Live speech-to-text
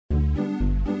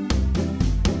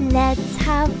Let's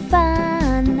have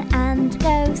fun and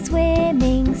go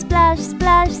swimming. Splash,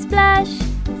 splash, splash,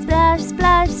 splash,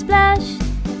 splash, splash.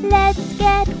 Let's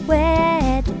get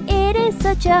wet, it is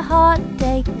such a hot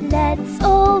day. Let's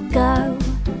all go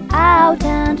out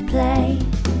and play.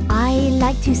 I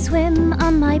like to swim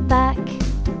on my back.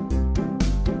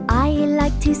 I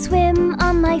like to swim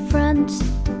on my front.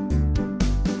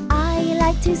 I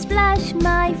like to splash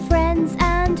my friends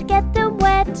and get them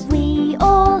wet. We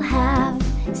all have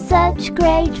such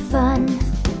great fun.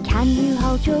 Can you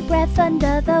hold your breath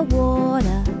under the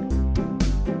water?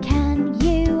 Can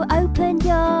you open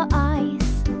your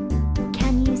eyes?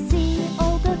 Can you see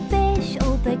all the fish,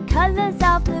 all the colors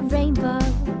of the rainbow?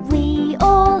 We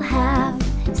all have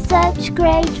such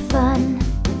great fun.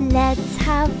 Let's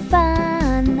have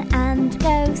fun and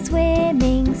go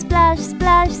swimming. Splash,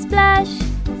 splash, splash,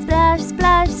 splash,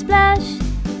 splash, splash.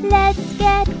 Let's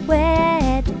get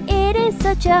wet, it is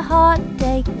such a hot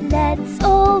day. Let's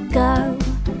all go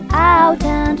out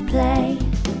and play.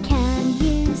 Can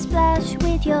you splash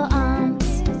with your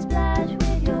arms?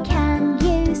 Can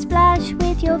you splash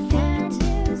with your feet?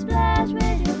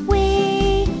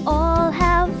 We all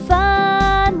have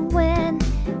fun when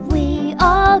we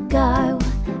all go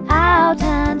out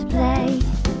and play.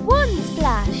 1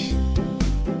 splash,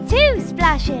 2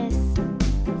 splashes,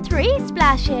 3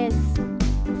 splashes,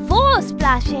 4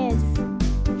 splashes,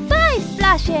 5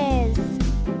 splashes.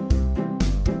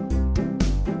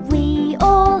 We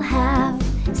all have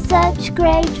such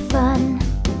great fun.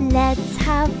 Let's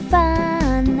have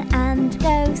fun and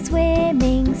go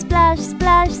swimming. Splash,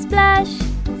 splash, splash,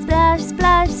 splash,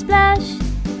 splash, splash.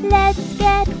 Let's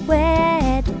get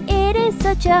wet, it is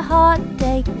such a hot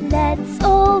day. Let's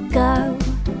all go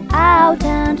out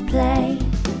and play.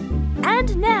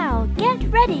 And now get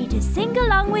ready to sing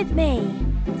along with me.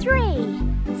 3,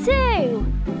 2,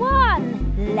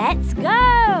 1, let's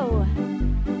go!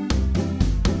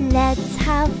 Let's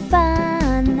have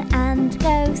fun and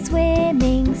go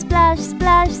swimming. Splash,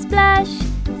 splash, splash,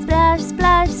 splash,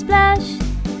 splash, splash.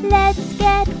 Let's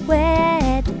get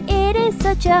wet, it is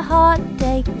such a hot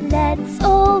day. Let's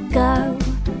all go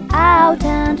out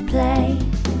and play.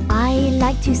 I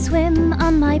like to swim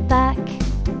on my back.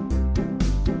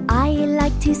 I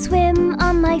like to swim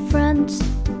on my front.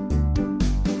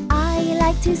 I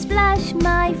like to splash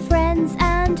my friends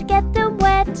and get them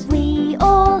wet. We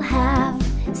all have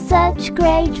such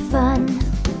great fun.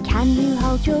 Can you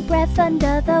hold your breath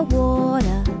under the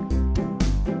water?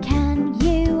 Can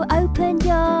you open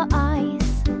your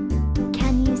eyes?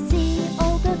 Can you see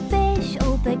all the fish,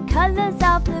 all the colors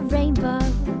of the rainbow?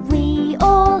 We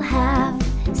all have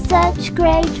such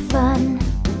great fun.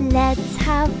 Let's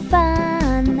have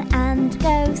fun and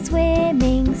go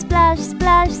swimming. Splash,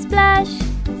 splash, splash,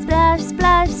 splash,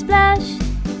 splash, splash.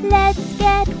 Let's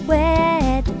get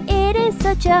wet, it is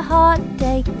such a hot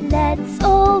day. Let's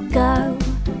all go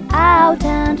out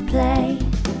and play.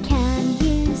 Can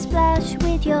you splash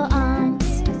with your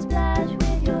arms?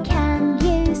 Can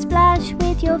you splash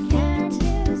with your feet?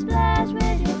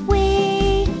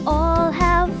 We all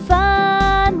have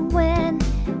fun when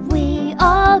we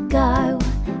all go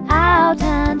out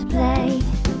and play.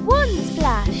 1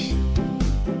 splash,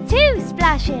 2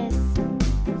 splashes,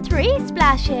 3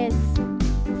 splashes,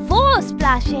 4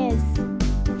 splashes,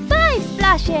 5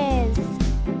 splashes.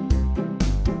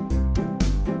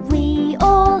 We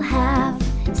all have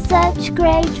such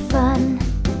great fun.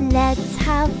 Let's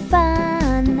have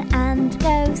fun and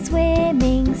go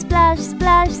swimming. Splash,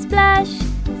 splash, splash,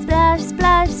 splash,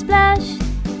 splash, splash.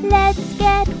 Let's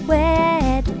get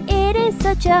wet, it is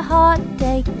such a hot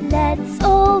day. Let's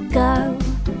all go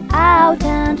out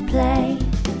and play.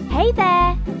 Hey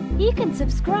there! You can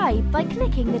subscribe by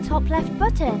clicking the top left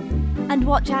button and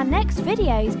watch our next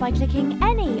videos by clicking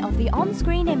any of the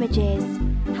on-screen images.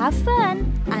 Have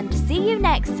fun and see you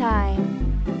next time!